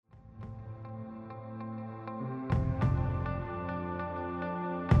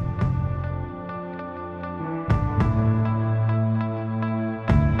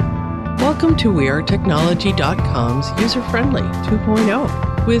Welcome to wearetechnology.com's user-friendly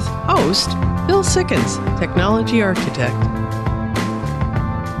 2.0 with host Bill Sikkens, technology architect.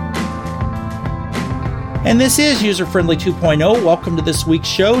 And this is User-Friendly 2.0. Welcome to this week's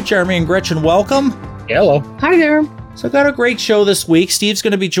show. Jeremy and Gretchen, welcome. Hello. Hi there. So got a great show this week. Steve's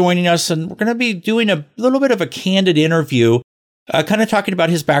going to be joining us, and we're going to be doing a little bit of a candid interview, kind of talking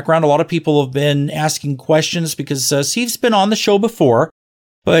about his background. A lot of people have been asking questions because Steve's been on the show before,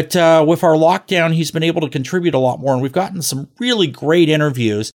 but with our lockdown, he's been able to contribute a lot more, and we've gotten some really great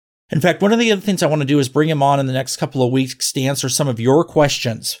interviews. In fact, one of the other things I want to do is bring him on in the next couple of weeks to answer some of your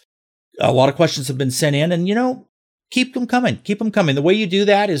questions. A lot of questions have been sent in, and, keep them coming. Keep them coming. The way you do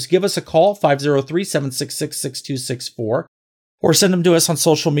that is give us a call, 503-766-6264, or send them to us on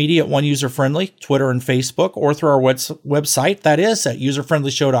social media at One User Friendly, Twitter and Facebook, or through our website, that is, at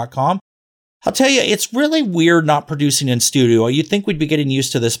userfriendlyshow.com. I'll tell you, it's really weird not producing in studio. You'd think we'd be getting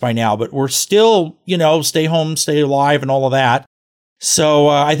used to this by now, but we're still, stay home, stay alive, and all of that. So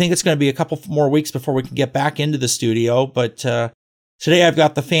I think it's going to be a couple more weeks before we can get back into the studio, but today I've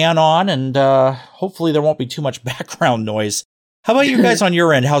got the fan on, and hopefully there won't be too much background noise. How about you guys on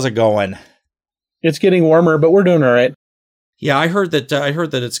your end? How's it going? It's getting warmer, but we're doing all right. Yeah, I heard that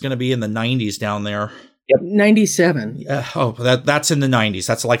it's going to be in the 90s down there. Yep, 97. That's in the 90s.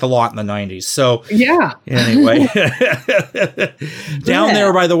 That's like a lot in the 90s. So yeah. Anyway, down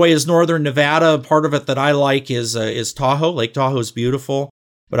there, by the way, is northern Nevada. Part of it that I like is Tahoe. Lake Tahoe is beautiful,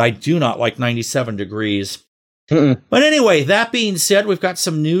 but I do not like 97 degrees. Mm-mm. But anyway, that being said, we've got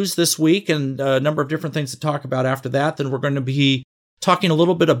some news this week and a number of different things to talk about after that. Then we're going to be talking a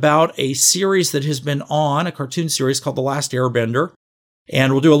little bit about a series that has been on, a cartoon series called The Last Airbender.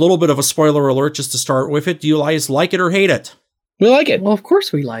 And we'll do a little bit of a spoiler alert just to start with it. Do you guys like it or hate it? We like it. Well, of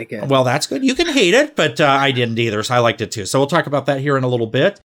course we like it. Well, that's good. You can hate it, but I didn't either, so I liked it too. So we'll talk about that here in a little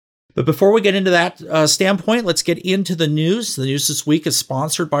bit. But before we get into that standpoint, let's get into the news. The news this week is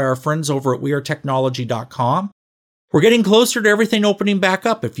sponsored by our friends over at wearetechnology.com. We're getting closer to everything opening back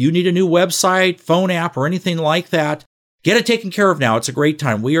up. If you need a new website, phone app, or anything like that, get it taken care of now. It's a great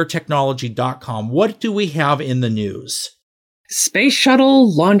time. wearetechnology.com. What do we have in the news? Space shuttle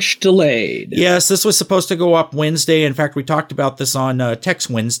launch delayed. Yes, this was supposed to go up Wednesday. In fact, we talked about this on Tech's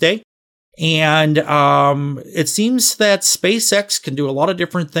Wednesday. And it seems that SpaceX can do a lot of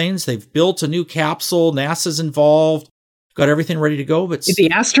different things. They've built a new capsule. NASA's involved. Got everything ready to go. But the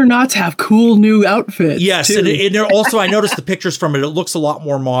astronauts have cool new outfits. Yes, too. and also I noticed the pictures from it. It looks a lot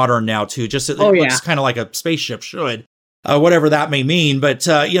more modern now, too. It looks kind of like a spaceship should, whatever that may mean. But,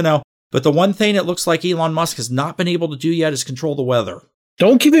 But the one thing it looks like Elon Musk has not been able to do yet is control the weather.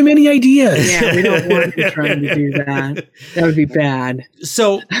 Don't give him any ideas. Yeah, we don't want him trying to do that. That would be bad.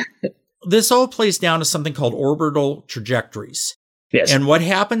 So this all plays down to something called orbital trajectories. Yes. And what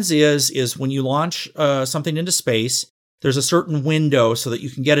happens is when you launch something into space, there's a certain window so that you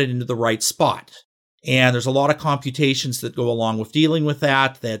can get it into the right spot. And there's a lot of computations that go along with dealing with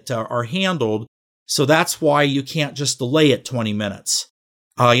that are handled. So that's why you can't just delay it 20 minutes.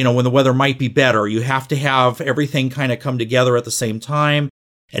 When the weather might be better, you have to have everything kind of come together at the same time,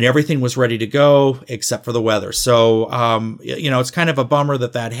 and everything was ready to go except for the weather. So, it's kind of a bummer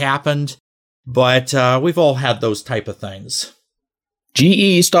that happened, but we've all had those type of things.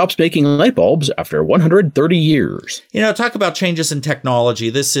 GE stops making light bulbs after 130 years. Talk about changes in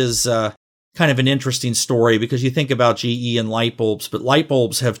technology. This is kind of an interesting story because you think about GE and light bulbs, but light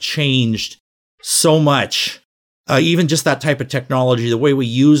bulbs have changed so much. Even just that type of technology, the way we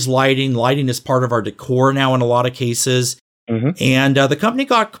use lighting is part of our decor now in a lot of cases. Mm-hmm. And the company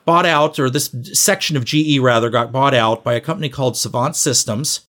got bought out, or this section of GE rather got bought out by a company called Savant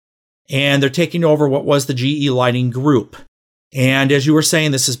Systems. And they're taking over what was the GE lighting group. And as you were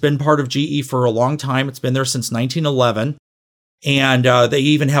saying, this has been part of GE for a long time. It's been there since 1911. And they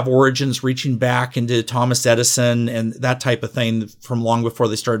even have origins reaching back into Thomas Edison and that type of thing from long before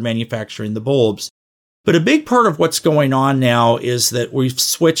they started manufacturing the bulbs. But a big part of what's going on now is that we've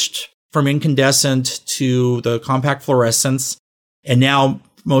switched from incandescent to the compact fluorescence, and now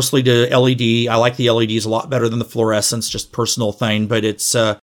mostly to LED. I like the LEDs a lot better than the fluorescence, just personal thing, but it's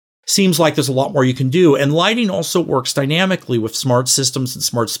seems like there's a lot more you can do. And lighting also works dynamically with smart systems and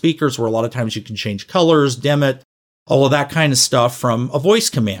smart speakers, where a lot of times you can change colors, dim it, all of that kind of stuff from a voice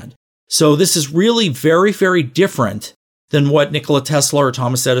command. So this is really very, very different than what Nikola Tesla or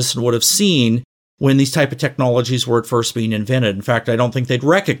Thomas Edison would have seen when these type of technologies were at first being invented. In fact, I don't think they'd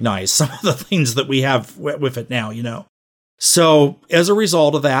recognize some of the things that we have with it now, So as a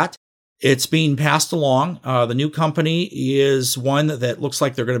result of that, it's being passed along. The new company is one that looks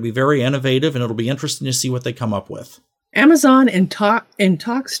like they're going to be very innovative, and it'll be interesting to see what they come up with. Amazon in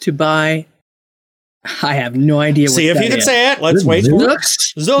talks to buy. I have no idea what See if you can say it. Let's wait for it.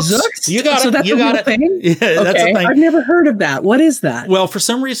 Zooks. You got it. So that's you got it. Thing? Yeah, that's a thing. I've never heard of that. What is that? Well, for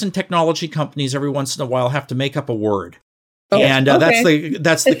some reason, technology companies every once in a while have to make up a word. Oh, and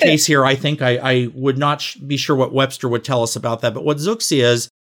that's the case here. I think I would not be sure what Webster would tell us about that. But what Zooks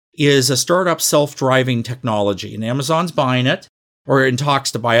is a startup self-driving technology. And Amazon's buying it, or in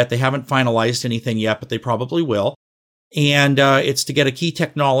talks to buy it. They haven't finalized anything yet, but they probably will. And it's to get a key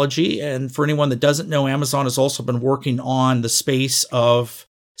technology. And for anyone that doesn't know, Amazon has also been working on the space of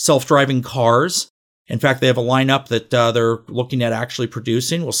self-driving cars. In fact, they have a lineup that they're looking at actually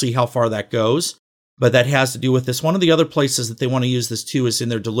producing. We'll see how far that goes. But that has to do with this. One of the other places that they want to use this too is in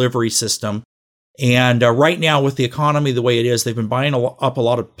their delivery system. And right now, with the economy the way it is, they've been buying up a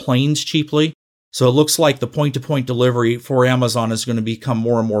lot of planes cheaply. So it looks like the point-to-point delivery for Amazon is going to become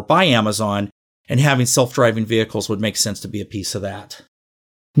more and more by Amazon. And having self-driving vehicles would make sense to be a piece of that.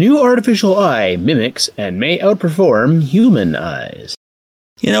 New artificial eye mimics and may outperform human eyes.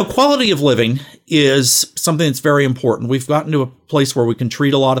 You know, quality of living is something that's very important. We've gotten to a place where we can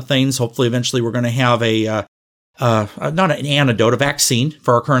treat a lot of things. Hopefully, eventually, we're going to have not an antidote, a vaccine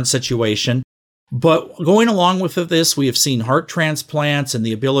for our current situation. But going along with this, we have seen heart transplants and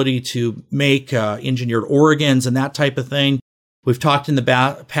the ability to make engineered organs and that type of thing. We've talked in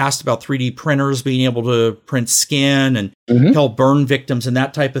the past about 3D printers being able to print skin and help burn victims and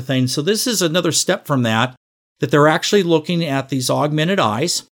that type of thing. So this is another step from that they're actually looking at these augmented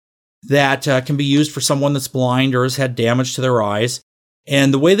eyes that can be used for someone that's blind or has had damage to their eyes.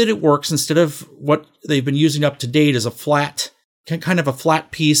 And the way that it works, instead of what they've been using up to date is a flat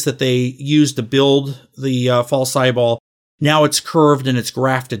piece that they use to build the false eyeball. Now it's curved and it's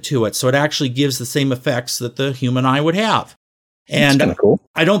grafted to it. So it actually gives the same effects that the human eye would have. And that's cool.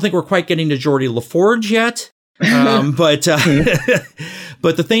 I don't think we're quite getting to Geordie LaForge yet. But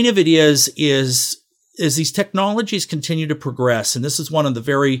the thing of it is these technologies continue to progress. And this is one of the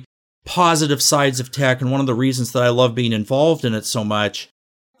very positive sides of tech. And one of the reasons that I love being involved in it so much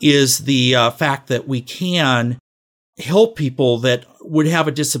is the fact that we can help people that would have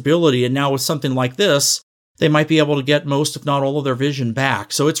a disability. And now with something like this, they might be able to get most, if not all, of their vision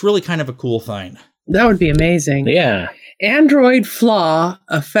back. So it's really kind of a cool thing. That would be amazing. Yeah. Android flaw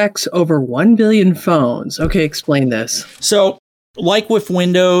affects over 1 billion phones. Okay, explain this. So, like with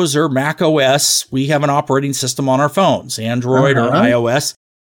Windows or Mac OS, we have an operating system on our phones, Android or iOS.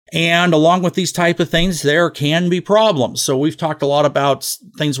 And along with these type of things, there can be problems. So we've talked a lot about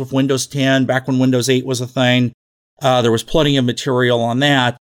things with Windows 10, back when Windows 8 was a thing. There was plenty of material on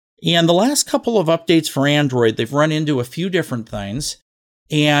that. And the last couple of updates for Android, they've run into a few different things.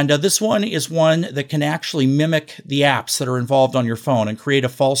 And this one is one that can actually mimic the apps that are involved on your phone and create a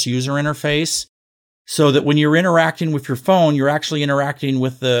false user interface. So that when you're interacting with your phone, you're actually interacting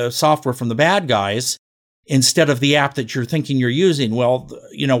with the software from the bad guys instead of the app that you're thinking you're using. Well,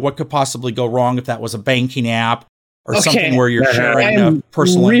 you know, what could possibly go wrong if that was a banking app or something where you're sharing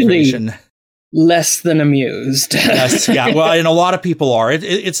personal information? Less than amused. Yes, yeah. Well, and a lot of people are.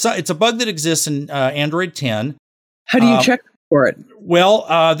 It's a bug that exists in Android 10. How do you check for it?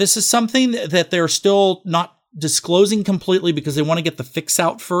 Well, this is something that they're still not disclosing completely because they want to get the fix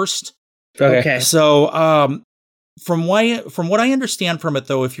out first. Okay. So, from what I understand from it,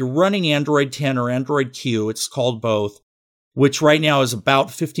 though, if you're running Android 10 or Android Q, it's called both, which right now is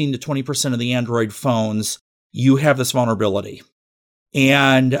about 15 to 20% of the Android phones, you have this vulnerability.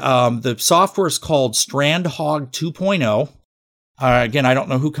 And the software is called Strandhog 2.0. Again, I don't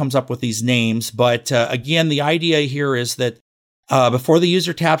know who comes up with these names, but again, the idea here is that before the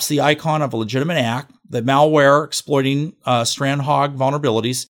user taps the icon of a legitimate app, the malware exploiting Strandhog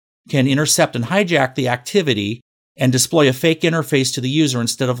vulnerabilities can intercept and hijack the activity and display a fake interface to the user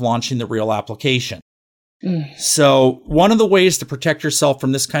instead of launching the real application. So one of the ways to protect yourself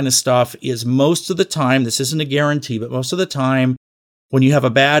from this kind of stuff is most of the time, this isn't a guarantee, but most of the time, when you have a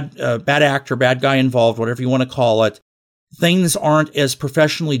bad actor, bad guy involved, whatever you want to call it, things aren't as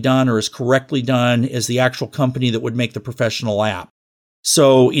professionally done or as correctly done as the actual company that would make the professional app.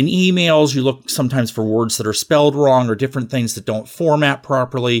 So in emails, you look sometimes for words that are spelled wrong or different things that don't format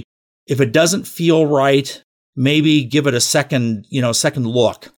properly. If it doesn't feel right, maybe give it a second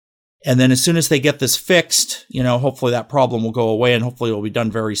look. And then as soon as they get this fixed, hopefully that problem will go away and hopefully it will be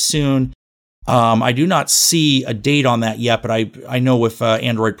done very soon. I do not see a date on that yet, but I know with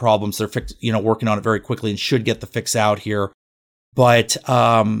Android problems, they're working on it very quickly and should get the fix out here. But,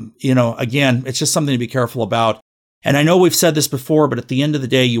 again, it's just something to be careful about. And I know we've said this before, but at the end of the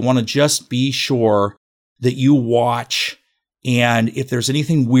day, you want to just be sure that you watch. And if there's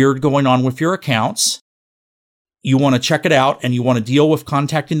anything weird going on with your accounts, you want to check it out and you want to deal with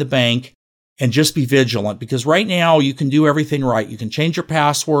contacting the bank and just be vigilant, because right now you can do everything right. You can change your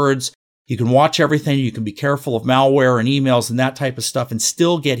passwords. You can watch everything. You can be careful of malware and emails and that type of stuff and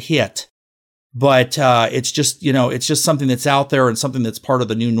still get hit. But it's just something that's out there and something that's part of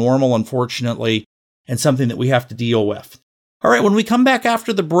the new normal, unfortunately, and something that we have to deal with. All right, when we come back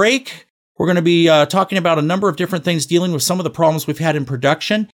after the break, we're going to be talking about a number of different things dealing with some of the problems we've had in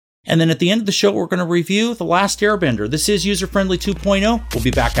production. And then at the end of the show, we're going to review The Last Airbender. This is User Friendly 2.0. We'll be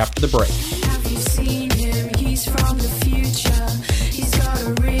back after the break. Have you seen him? He's from the future. He's got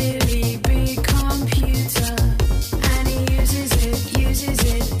a really big computer. And he uses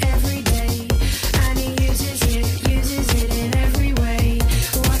it every day. And he uses it in every way.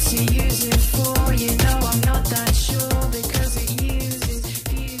 What's he use it for? You know I'm not that sure, because it uses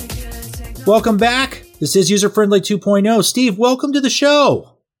future technology. Welcome back. This is User Friendly 2.0. Steve, welcome to the show.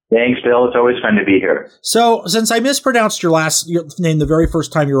 Thanks, Bill. It's always fun to be here. So, since I mispronounced your name the very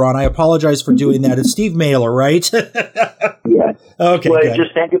first time you were on, I apologize for doing that. It's Steve Mehler, right? Yeah. Okay. Well, good.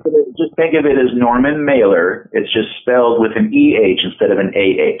 just think of it as Norman Mailer. It's just spelled with an EH instead of an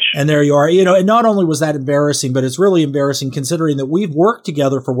AH. And there you are. And not only was that embarrassing, but it's really embarrassing considering that we've worked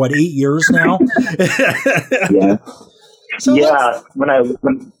together for 8 years now. Yeah. So yeah. When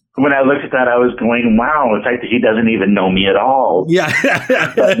I looked at that, I was going, wow, it's like he doesn't even know me at all. Yeah.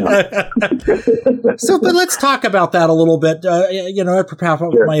 But let's talk about that a little bit. Perhaps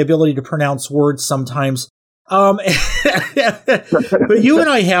my ability to pronounce words sometimes. But you and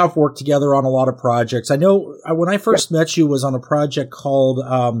I have worked together on a lot of projects. I know when I first met you was on a project called,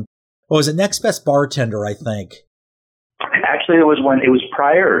 what was it? Next Best Bartender, I think. Actually, it was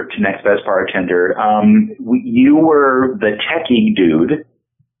prior to Next Best Bartender. You were the techie dude.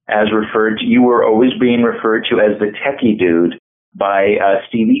 You were always being referred to as the techie dude by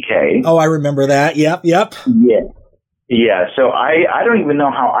Stevie K. Oh, I remember that. Yep. Yeah. Yeah. So I don't even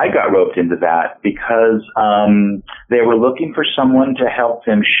know how I got roped into that, because they were looking for someone to help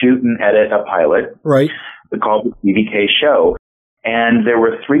them shoot and edit a pilot. Right. Called the Stevie K Show. And there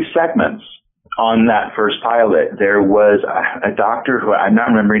were 3 segments on that first pilot. There was a doctor who I'm not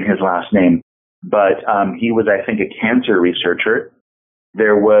remembering his last name, but he was, I think, a cancer researcher.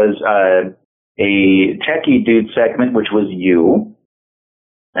 There was a techie dude segment, which was you.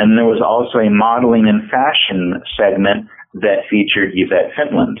 And there was also a modeling and fashion segment that featured Yvette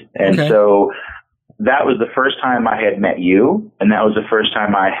Finland. And so that was the first time I had met you, and that was the first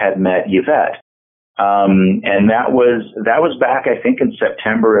time I had met Yvette. And that was back, I think, in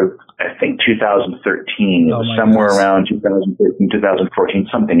September of, 2013. It was somewhere around 2013, 2014,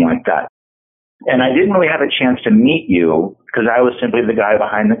 something like that. And I didn't really have a chance to meet you, because I was simply the guy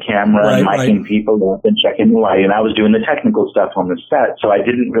behind the camera and micing people up and checking the light, and I was doing the technical stuff on the set, so I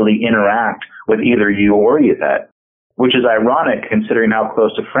didn't really interact with either you or Yvette, which is ironic considering how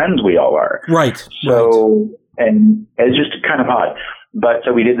close of friends we all are. Right. So, and it's just kind of odd. But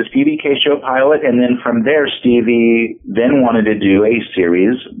so we did the Stevie K Show pilot, and then from there, Stevie then wanted to do a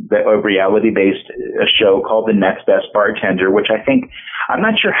series, a reality-based show called The Next Best Bartender, which I think, I'm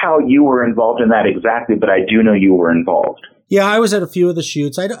not sure how you were involved in that exactly, but I do know you were involved. Yeah, I was at a few of the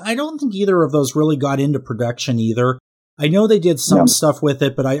shoots. I don't think either of those really got into production either. I know they did some stuff with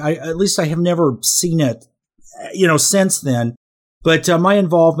it, but I at least I have never seen it, since then. But my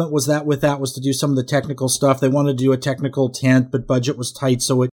involvement was to do some of the technical stuff. They wanted to do a technical tent, but budget was tight,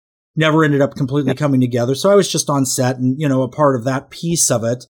 so it never ended up completely coming together. So I was just on set and, a part of that piece of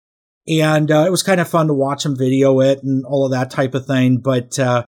it. And it was kind of fun to watch them video it and all of that type of thing. But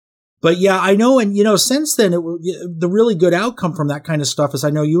yeah, I know. And, since then, the really good outcome from that kind of stuff is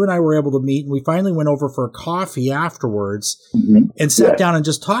I know you and I were able to meet, and we finally went over for a coffee afterwards and sat down and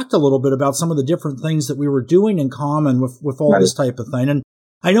just talked a little bit about some of the different things that we were doing in common with all this type of thing. And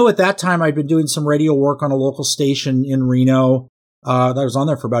I know at that time I'd been doing some radio work on a local station in Reno. That was on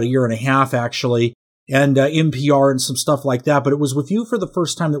there for about 1.5 years, actually, and NPR and some stuff like that. But it was with you for the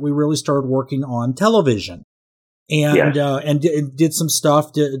first time that we really started working on television. And did some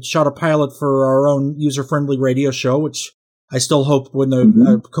stuff, shot a pilot for our own user-friendly radio show, which I still hope when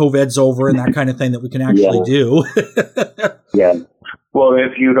the COVID's over and that kind of thing that we can actually do. Yeah. Well,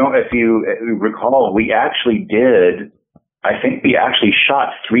 if you recall, we actually shot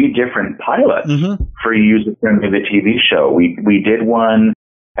 3 different pilots for user-friendly, the TV show. We did one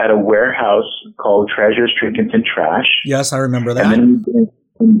at a warehouse called Treasures, Trinkets, and Trash. Yes, I remember that. And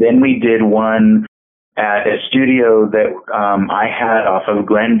then we did one at a studio that I had off of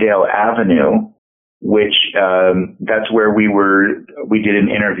Glendale Avenue, which that's where we did an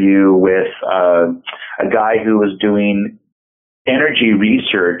interview with a guy who was doing energy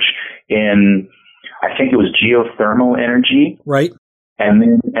research in I think it was geothermal energy. Right. And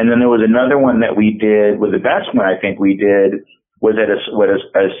then there was another one that we did, the best one I think we did was at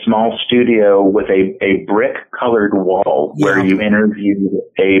a small studio with a brick colored wall where you interviewed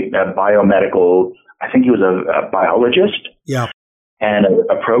a biomedical, I think he was a biologist. Yeah. And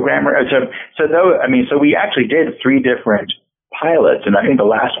a programmer. So we actually did 3 different pilots, and I think the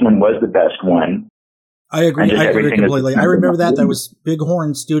last one was the best one. I agree. I agree completely. I remember that. That was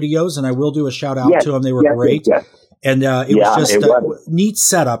Bighorn Studios, and I will do a shout out to them. They were great. Yes. And it was just a neat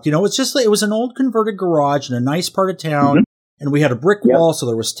setup. You know, it was an old converted garage in a nice part of town, and we had a brick wall, so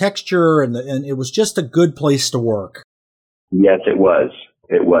there was texture, and it was just a good place to work. Yes, it was.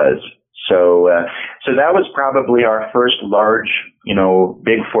 It was. So that was probably our first large,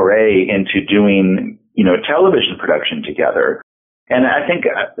 big foray into doing, television production together. And I think,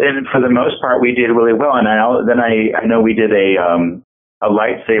 and for the most part, we did really well. And I know we did a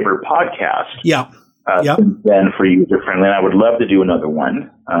lightsaber podcast. Yeah. Then for user friendly, and I would love to do another one.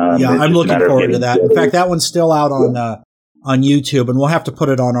 I'm looking forward to that. In fact, that one's still out on YouTube, and we'll have to put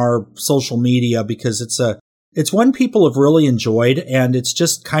it on our social media because it's one people have really enjoyed, and it's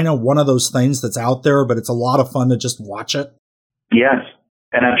just kind of one of those things that's out there, but it's a lot of fun to just watch it. Yes.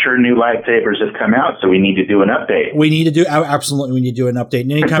 And I'm sure new lightsabers have come out, so we need to do an update. Absolutely, we need to do an update.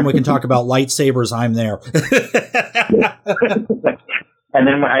 And anytime we can talk about lightsabers, I'm there. And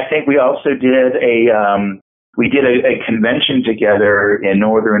then I think we also did a convention together in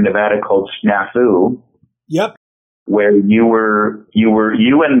northern Nevada called Snafu. Yep. Where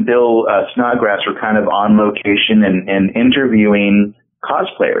you and Bill Snodgrass were kind of on location and interviewing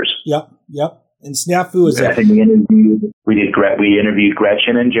cosplayers. Yep. And Snafu is I think we interviewed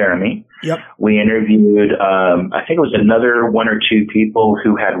Gretchen and Jeremy. Yep. We interviewed I think it was another 1 or 2 people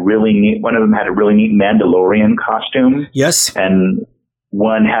who had one of them had a really neat Mandalorian costume. Yes. And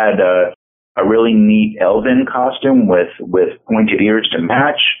one had a really neat elven costume with pointed ears to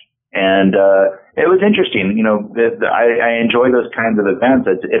match. And it was interesting. I enjoy those kinds of events.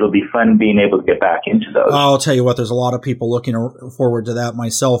 It'll be fun being able to get back into those. I'll tell you what, there's a lot of people looking forward to that,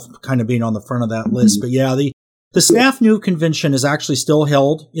 myself kind of being on the front of that list. But yeah, the SNAF convention is actually still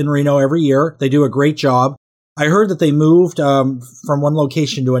held in Reno every year. They do a great job. I heard that they moved from one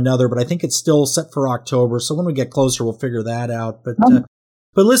location to another, but I think it's still set for October. So when we get closer, we'll figure that out. But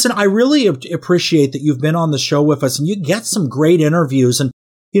listen, I really appreciate that you've been on the show with us, and you get some great interviews. And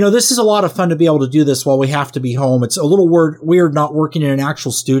this is a lot of fun to be able to do this while we have to be home. It's a little weird not working in an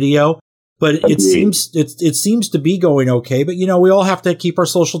actual studio, but it seems to be going okay. But we all have to keep our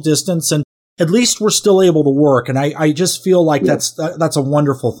social distance, and at least we're still able to work. And I just feel like that's a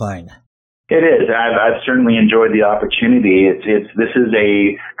wonderful thing. It is. I've certainly enjoyed the opportunity. This is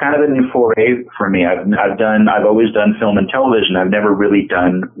a kind of a new foray for me. I've always done film and television. I've never really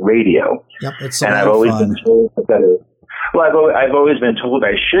done radio. Yep, it's I've always been told that. Well, I've always been told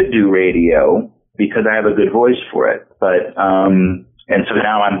I should do radio because I have a good voice for it. But and so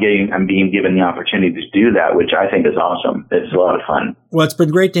now I'm being given the opportunity to do that, which I think is awesome. It's a lot of fun. Well, it's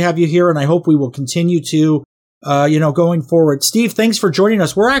been great to have you here, and I hope we will continue to, going forward. Steve, thanks for joining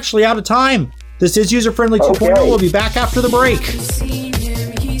us. We're actually out of time. This is User Friendly 2.0. We'll be back after the break.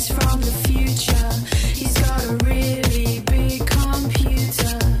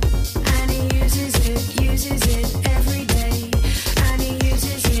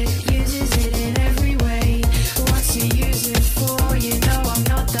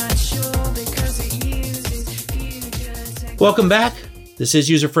 Welcome back. This is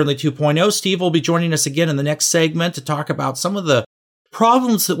User Friendly 2.0. Steve will be joining us again in the next segment to talk about some of the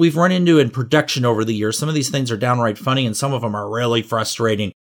problems that we've run into in production over the years. Some of these things are downright funny, and some of them are really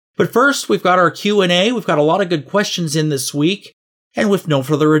frustrating. But first, we've got our Q&A. We've got a lot of good questions in this week. And with no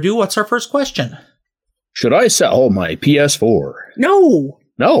further ado, what's our first question? Should I sell my PS4? No,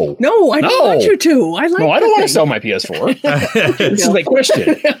 I don't want you to. I don't want to sell my PS4. This is my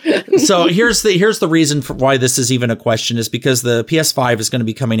question. So here's the reason for why this is even a question is because the PS5 is going to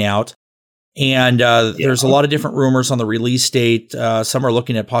be coming out, and there's a lot of different rumors on the release date. Some are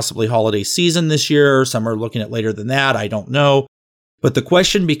looking at possibly holiday season this year. Some are looking at later than that. I don't know. But the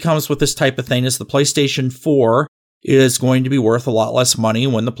question becomes with this type of thing is the PlayStation 4 is going to be worth a lot less money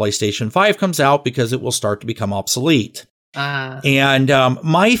when the PlayStation 5 comes out because it will start to become obsolete. And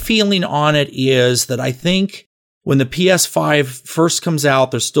my feeling on it is that I think when the PS5 first comes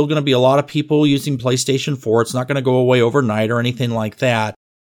out, there's still going to be a lot of people using PlayStation 4. It's not going to go away overnight or anything like that.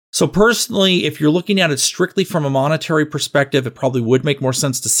 So personally, if you're looking at it strictly from a monetary perspective, it probably would make more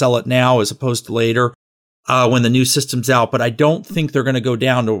sense to sell it now as opposed to later when the new system's out. But I don't think they're going to go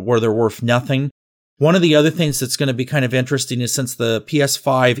down to where they're worth nothing. One of the other things that's going to be kind of interesting is since the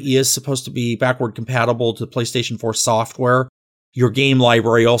PS5 is supposed to be backward compatible to PlayStation 4 software, your game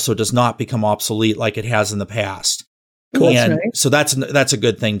library also does not become obsolete like it has in the past. Cool. And That's nice. so that's a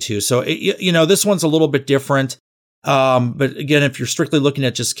good thing too. So, this one's a little bit different. But again, if you're strictly looking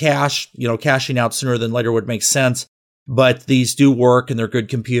at just cashing out sooner than later would make sense. But these do work and they're good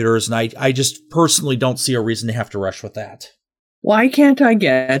computers. And I just personally don't see a reason to have to rush with that. Why can't I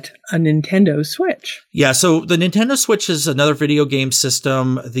get a Nintendo Switch? Yeah, so the Nintendo Switch is another video game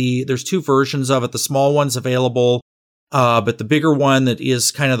system. There's 2 versions of it. The small one's available, but the bigger one that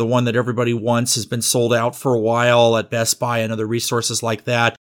is kind of the one that everybody wants has been sold out for a while at Best Buy and other resources like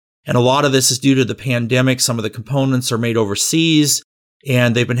that. And a lot of this is due to the pandemic. Some of the components are made overseas,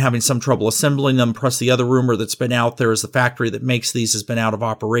 and they've been having some trouble assembling them. Plus, the other rumor that's been out there is the factory that makes these has been out of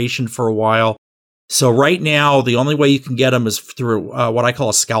operation for a while. So right now, the only way you can get them is through what I call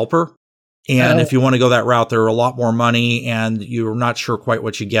a scalper. And if you want to go that route, they're a lot more money and you're not sure quite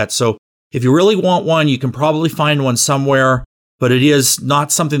what you get. So if you really want one, you can probably find one somewhere, but it is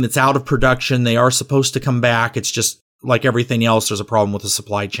not something that's out of production. They are supposed to come back. It's just like everything else, there's a problem with the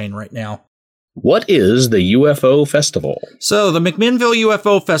supply chain right now. What is the UFO Festival? So the McMinnville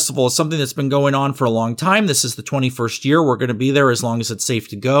UFO Festival is something that's been going on for a long time. This is the 21st year. We're going to be there as long as it's safe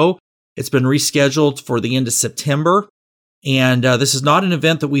to go. It's been rescheduled for the end of September. And this is not an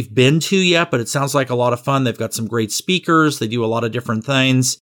event that we've been to yet, but it sounds like a lot of fun. They've got some great speakers. They do a lot of different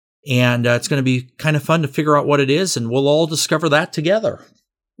things. And it's going to be kind of fun to figure out what it is. And we'll all discover that together.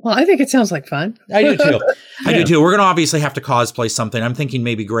 Well, I think it sounds like fun. I do too. I do too. We're going to obviously have to cosplay something. I'm thinking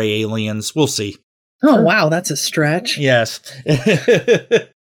maybe gray aliens. We'll see. Oh, wow. That's a stretch. Yes.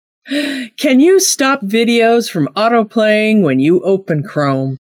 Can you stop videos from autoplaying when you open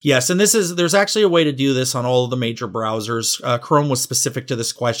Chrome? Yes, and there's actually a way to do this on all of the major browsers. Chrome was specific to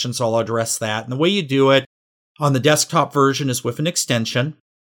this question, so I'll address that. And the way you do it on the desktop version is with an extension.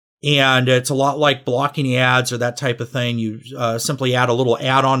 And it's a lot like blocking ads or that type of thing. You simply add a little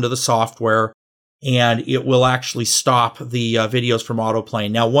add-on to the software, and it will actually stop the videos from autoplaying.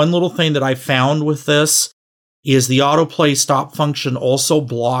 Now, one little thing that I found with this is the autoplay stop function also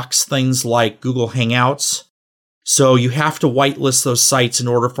blocks things like Google Hangouts. So you have to whitelist those sites in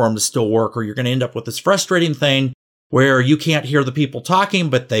order for them to still work, or you're going to end up with this frustrating thing where you can't hear the people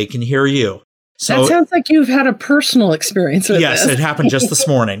talking, but they can hear you. So, that sounds like you've had a personal experience with yes, this. it happened just this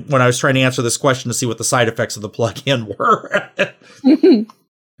morning when I was trying to answer this question to see what the side effects of the plugin were.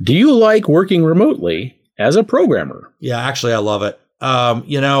 Do you like working remotely as a programmer? Yeah, actually, I love it.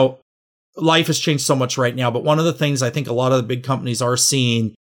 Life has changed so much right now, but one of the things I think a lot of the big companies are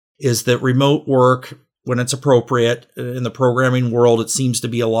seeing is that remote work, when it's appropriate in the programming world, it seems to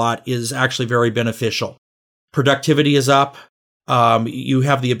be a lot, is actually very beneficial. Productivity is up. You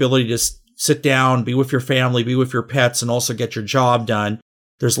have the ability to sit down, be with your family, be with your pets, and also get your job done.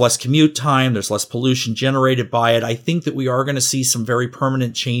 There's less commute time. There's less pollution generated by it. I think that we are going to see some very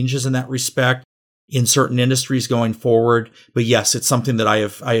permanent changes in that respect in certain industries going forward. But yes, it's something that I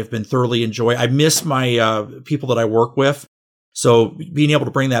have been thoroughly enjoying. I miss my people that I work with. So being able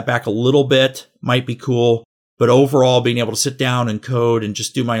to bring that back a little bit might be cool. But overall, being able to sit down and code and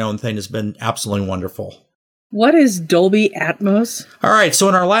just do my own thing has been absolutely wonderful. What is Dolby Atmos? All right, so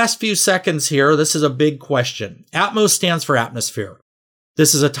in our last few seconds here, this is a big question. Atmos stands for atmosphere.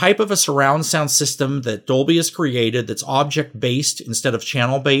 This is a type of a surround sound system that Dolby has created that's object-based instead of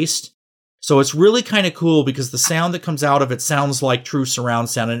channel-based. So it's really kind of cool because the sound that comes out of it sounds like true surround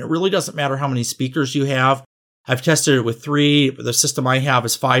sound, and it really doesn't matter how many speakers you have. I've tested it with 3. The system I have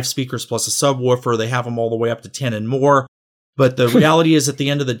is 5 speakers plus a subwoofer. They have them all the way up to 10 and more. But the reality is, at the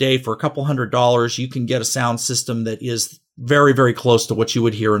end of the day, for a couple $100, you can get a sound system that is very, very close to what you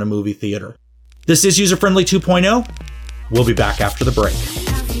would hear in a movie theater. This is User Friendly 2.0. We'll be back after the break.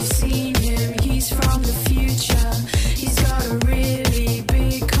 Have you seen him? He's from the future. He's got a really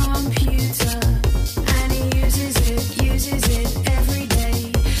big computer, and he uses it every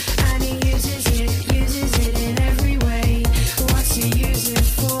day. And he uses it in every way. What's he use it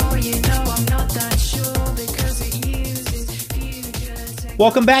for? You know I'm not that sure, because it uses future.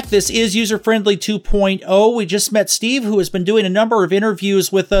 Welcome back. This is User Friendly 2.0. We just met Steve, who has been doing a number of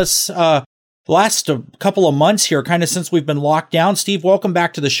interviews with us last couple of months here, kind of since we've been locked down. Steve, welcome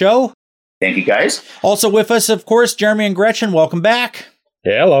back to the show. Thank you, guys. Also with us, of course, Jeremy and Gretchen. Welcome back.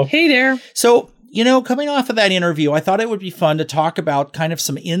 Hello. Hey there. So, coming off of that interview, I thought it would be fun to talk about kind of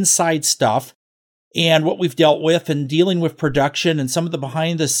some inside stuff and what we've dealt with and dealing with production and some of the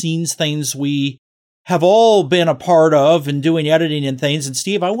behind the scenes things we have all been a part of and doing editing and things. And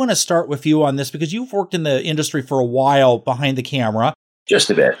Steve, I want to start with you on this because you've worked in the industry for a while behind the camera. Just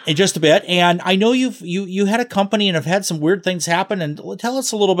a bit. Just a bit. And I know you had a company and have had some weird things happen, and tell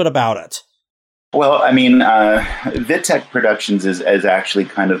us a little bit about it. Well, I mean, VidTech Productions is actually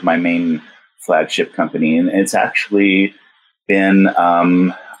kind of my main flagship company, and it's actually been,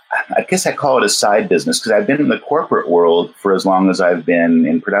 I guess I call it a side business because I've been in the corporate world for as long as I've been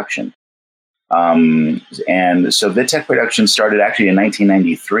in production. And so VidTech Productions started actually in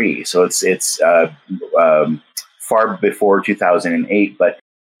 1993, so it's far before 2008. But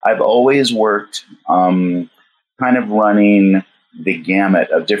I've always worked kind of running the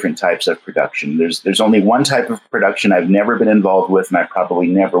gamut of different types of production. There's only one type of production I've never been involved with, and I probably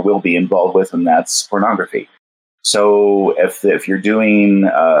never will be involved with, and that's pornography. So if you're doing,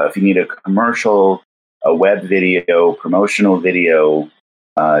 if you need a commercial, a web video, promotional video,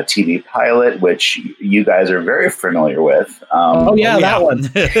 TV pilot, which you guys are very familiar with. That one.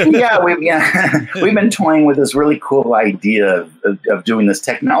 We've been toying with this really cool idea of doing this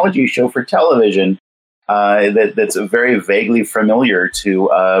technology show for television. That's very vaguely familiar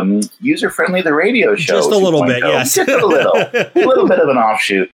to user-friendly the radio show. Just a little bit, yes. Just a little bit of an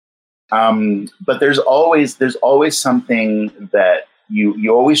offshoot. But there's always something that you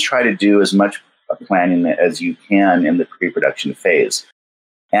always try to do as much planning as you can in the pre-production phase.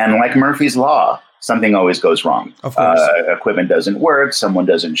 And like Murphy's Law, something always goes wrong. Of course. Equipment doesn't work, someone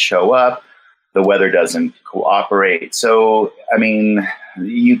doesn't show up, the weather doesn't cooperate. So, I mean,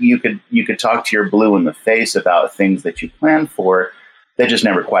 you could talk to your blue in the face about things that you plan for that just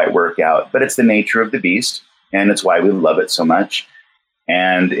never quite work out. But it's the nature of the beast, and it's why we love it so much.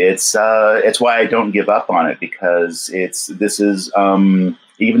 And it's why I don't give up on it, because this is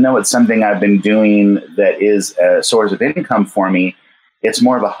even though it's something I've been doing that is a source of income for me, it's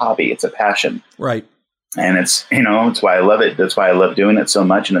more of a hobby. It's a passion. Right. And it's why I love it. That's why I love doing it so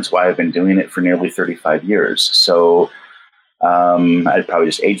much. And it's why I've been doing it for nearly 35 years. So I'd probably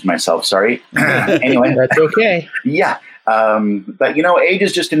just aged myself. Sorry. Anyway. That's okay. Yeah. But age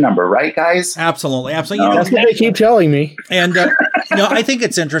is just a number, right, guys? Absolutely. That's what they keep telling me. And, I think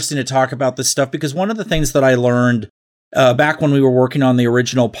it's interesting to talk about this stuff because one of the things that I learned back when we were working on the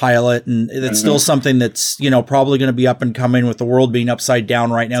original pilot, and it's still something that's, probably going to be up and coming with the world being upside down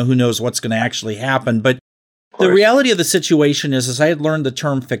right now. Who knows what's going to actually happen? But the reality of the situation is I had learned the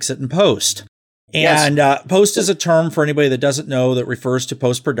term fix it and post. And post is a term for anybody that doesn't know that refers to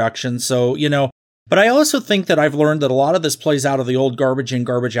post-production. So, but I also think that I've learned that a lot of this plays out of the old garbage in,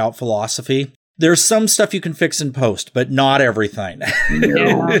 garbage out philosophy. There's some stuff you can fix in post, but not everything.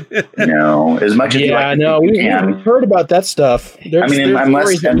 No. As much as we've heard about that stuff. There's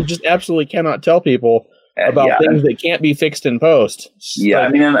stories that you just absolutely cannot tell people about things that can't be fixed in post.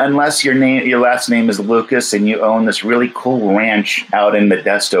 Yeah, unless your last name is Lucas and you own this really cool ranch out in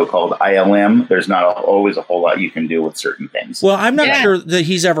Modesto called ILM, there's not always a whole lot you can do with certain things. Well, I'm not sure that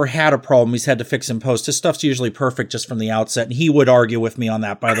he's ever had a problem he's had to fix in post. His stuff's usually perfect just from the outset, and he would argue with me on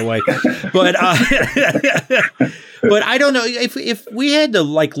that, by the way. But but I don't know if we had to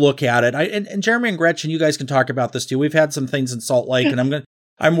look at it. And Jeremy and Gretchen, you guys can talk about this too. We've had some things in Salt Lake, and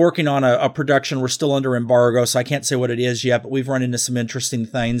I'm working on a production. We're still under embargo, so I can't say what it is yet, but we've run into some interesting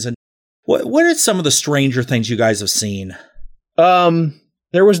things. And what are some of the stranger things you guys have seen?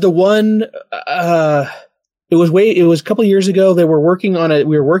 There was the one, it was a couple of years ago. We were working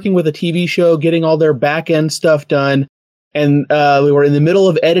with a TV show, getting all their back end stuff done. And, we were in the middle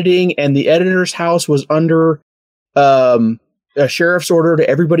of editing, and the editor's house was under, a sheriff's order to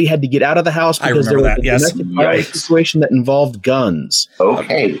everybody had to get out of the house because there was a domestic violence situation that involved guns.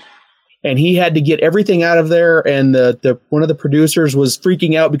 Okay. And he had to get everything out of there, and the one of the producers was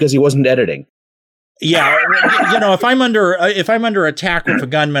freaking out because he wasn't editing. Yeah, if I'm under attack with a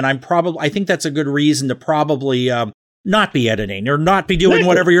gunman, I think that's a good reason to probably not be editing or not be doing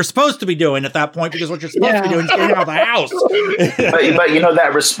whatever you're supposed to be doing at that point, because what you're supposed to be doing is getting out of the house. but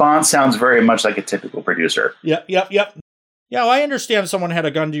that response sounds very much like a typical producer. Yep. Yeah, well, I understand someone had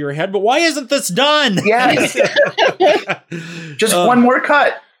a gun to your head, but why isn't this done? Yes. Just one more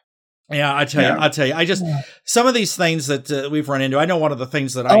cut. Yeah, I'll tell you. Some of these things that we've run into, I know one of the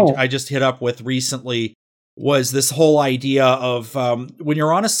things that I just hit up with recently was this whole idea of when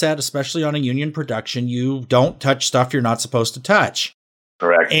you're on a set, especially on a union production, you don't touch stuff you're not supposed to touch.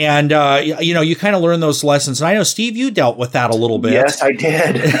 Correct. And, you kind of learn those lessons. And I know, Steve, you dealt with that a little bit. Yes, I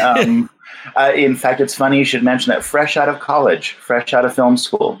did. In fact, it's funny you should mention that. Fresh out of college, fresh out of film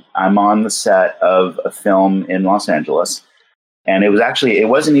school, I'm on the set of a film in Los Angeles. And it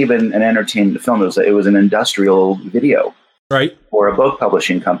wasn't even an entertainment film. It was an industrial video. Right. For a book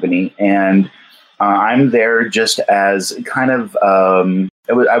publishing company. And I'm there just as kind of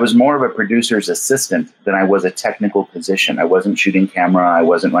I was more of a producer's assistant than I was a technical position. I wasn't shooting camera. I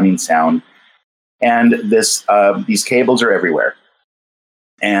wasn't running sound. And these cables are everywhere.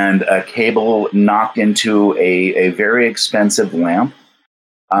 And a cable knocked into a very expensive lamp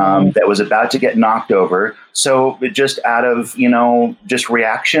that was about to get knocked over. So just out of, just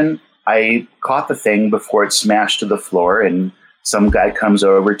reaction, I caught the thing before it smashed to the floor. And some guy comes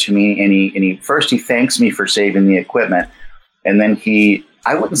over to me and he thanks me for saving the equipment. And then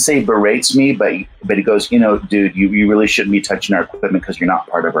I wouldn't say berates me, but he goes, dude, you really shouldn't be touching our equipment because you're not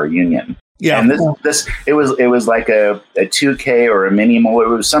part of our union. Yeah. And it was like a 2K or a minimal. It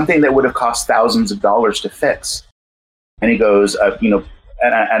was something that would have cost thousands of dollars to fix. And he goes,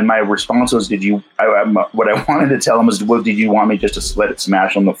 and my response was, what I wanted to tell him was, well, did you want me just to let it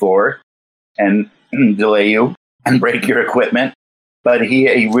smash on the floor and delay you and break your equipment? But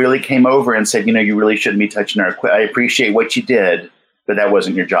he really came over and said, you really shouldn't be touching our equipment. I appreciate what you did, but that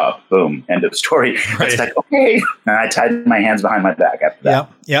wasn't your job. Boom. End of story. Right. It's like, okay. And I tied my hands behind my back after that.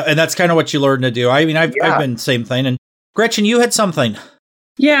 Yeah. And that's kind of what you learn to do. I mean, I've been same thing. And Gretchen, you had something.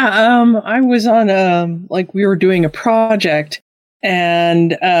 Yeah. I was on, we were doing a project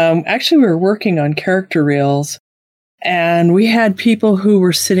and, actually we were working on character reels and we had people who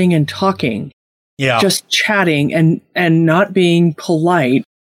were sitting and talking. Yeah. Just chatting and not being polite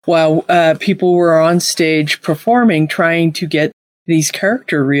while people were on stage performing, trying to get these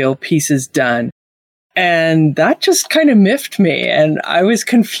character reel pieces done. And that just kind of miffed me. And I was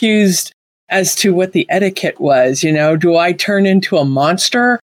confused as to what the etiquette was. Do I turn into a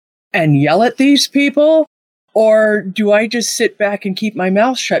monster and yell at these people? Or do I just sit back and keep my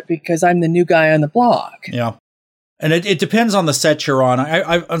mouth shut because I'm the new guy on the block? Yeah. And it depends on the set you're on.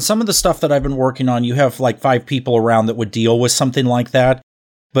 I on some of the stuff that I've been working on, you have like 5 people around that would deal with something like that.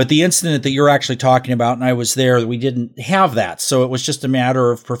 But the incident that you're actually talking about, and I was there, we didn't have that. So it was just a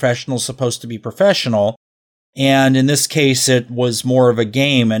matter of professionals supposed to be professional. And in this case, it was more of a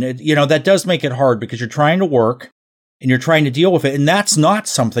game. And that does make it hard because you're trying to work and you're trying to deal with it. And that's not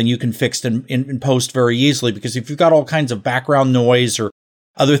something you can fix in post very easily, because if you've got all kinds of background noise or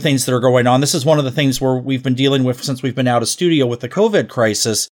other things that are going on. This is one of the things where we've been dealing with since we've been out of studio with the COVID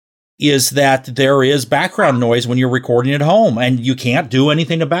crisis, is that there is background noise when you're recording at home and you can't do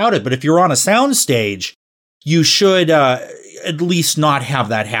anything about it. But if you're on a sound stage, you should at least not have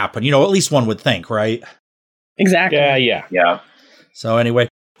that happen. At least one would think, right? Exactly. Yeah. So anyway,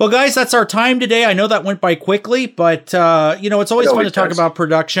 well, guys, that's our time today. I know that went by quickly, but, it's always fun to talk about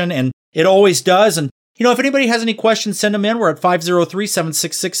production, and it always does. And if anybody has any questions, send them in. We're at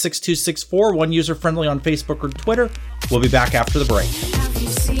 503-766-6264, one user-friendly on Facebook or Twitter. We'll be back after the break. Have you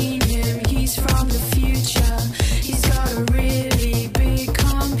seen him? He's from the future. He's got a really big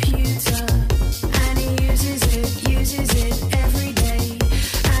computer. And he uses it every day.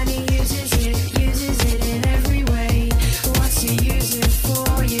 And he uses it in every way. What's he use it for?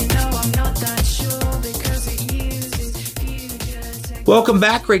 I'm not that sure because it uses future technology. Welcome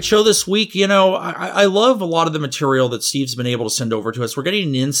back. Great show this week. I love a lot of the material that Steve's been able to send over to us. We're getting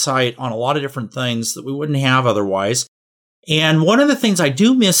an insight on a lot of different things that we wouldn't have otherwise. And one of the things I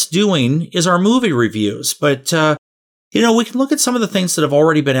do miss doing is our movie reviews. But, we can look at some of the things that have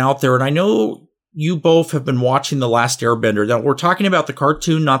already been out there. And I know you both have been watching The Last Airbender. Now, we're talking about the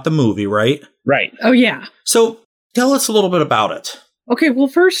cartoon, not the movie, right? Right. Oh, yeah. So tell us a little bit about it. Okay, well,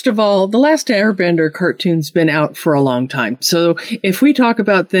 first of all, The Last Airbender cartoon's been out for a long time. So if we talk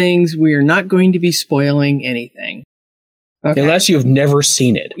about things, we are not going to be spoiling anything. Okay. Unless you've never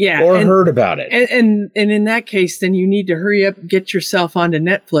seen it or heard about it. And in that case, then you need to hurry up, get yourself onto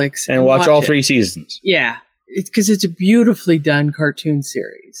Netflix. And watch all 3 seasons. Yeah, because it's a beautifully done cartoon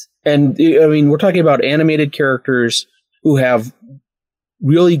series. And, we're talking about animated characters who have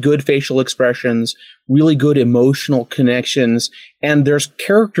really good facial expressions, really good emotional connections, and there's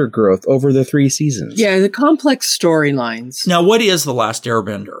character growth over the 3 seasons. Yeah, the complex storylines. Now, what is The Last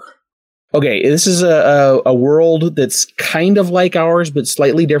Airbender? Okay, this is a world that's kind of like ours, but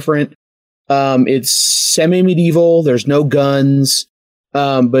slightly different. It's semi-medieval. There's no guns,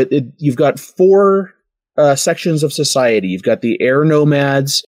 but you've got 4 sections of society. You've got the air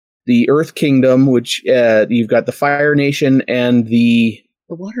nomads, the Earth Kingdom, which you've got the Fire Nation, and the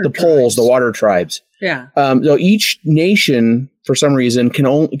Poles, the Water Tribes. Yeah. So each nation, for some reason,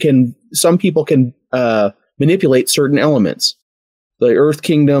 some people can manipulate certain elements. The Earth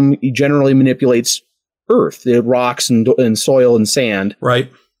Kingdom generally manipulates earth, the rocks and soil and sand.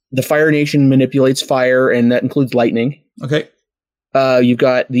 Right. The Fire Nation manipulates fire, and that includes lightning. Okay. You've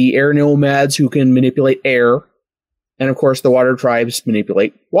got the air nomads who can manipulate air. And, of course, the Water Tribes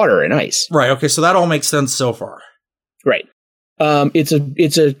manipulate water and ice. Right. Okay. So that all makes sense so far. Right.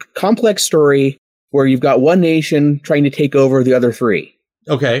 It's a complex story where you've got one nation trying to take over the other three.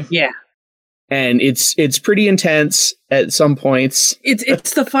 Okay. Yeah. And it's pretty intense at some points.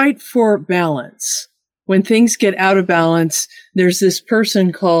 It's the fight for balance. When things get out of balance, there's this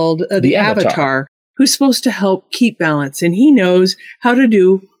person called the Avatar who's supposed to help keep balance, and he knows how to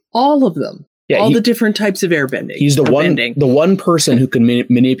do all of them. Yeah, all the different types of airbending. He's the one person who can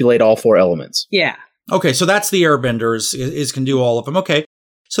manipulate all four elements. Yeah. Okay, so that's the Airbender is can do all of them. Okay,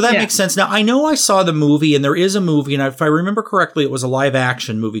 so that makes sense. Now, I know I saw the movie, and there is a movie, and if I remember correctly, it was a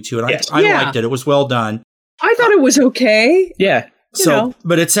live-action movie, too, and I liked it. It was well done. I thought it was okay. Yeah.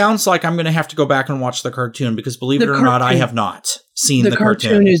 But it sounds like I'm going to have to go back and watch the cartoon, because believe it or not, I have not seen the cartoon.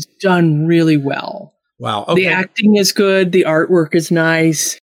 The cartoon is done really well. Wow. Okay. The acting is good. The artwork is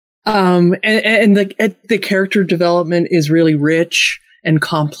nice. And the character development is really rich and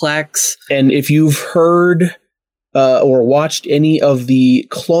complex. And if you've heard or watched any of the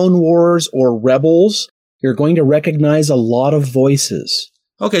Clone Wars or Rebels, you're going to recognize a lot of voices.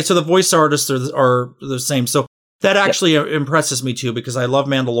 Okay, so the voice artists are the same. So that actually impresses me too, because I love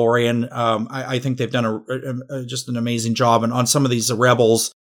Mandalorian. I think they've done just an amazing job. And on some of these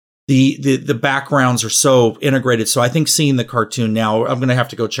Rebels, the backgrounds are so integrated. So I think seeing the cartoon now, I'm going to have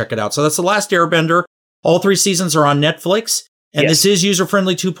to go check it out. So that's The Last Airbender. All 3 seasons are on Netflix. And this is User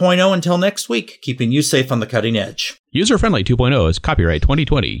Friendly 2.0 until next week, keeping you safe on the cutting edge. User Friendly 2.0 is copyright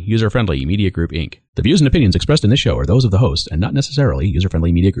 2020, User Friendly Media Group, Inc. The views and opinions expressed in this show are those of the host and not necessarily User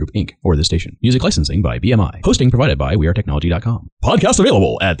Friendly Media Group, Inc. or the station. Music licensing by BMI. Hosting provided by WeAreTechnology.com. Podcast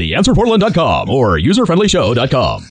available at theanswerportland.com or userfriendlyshow.com.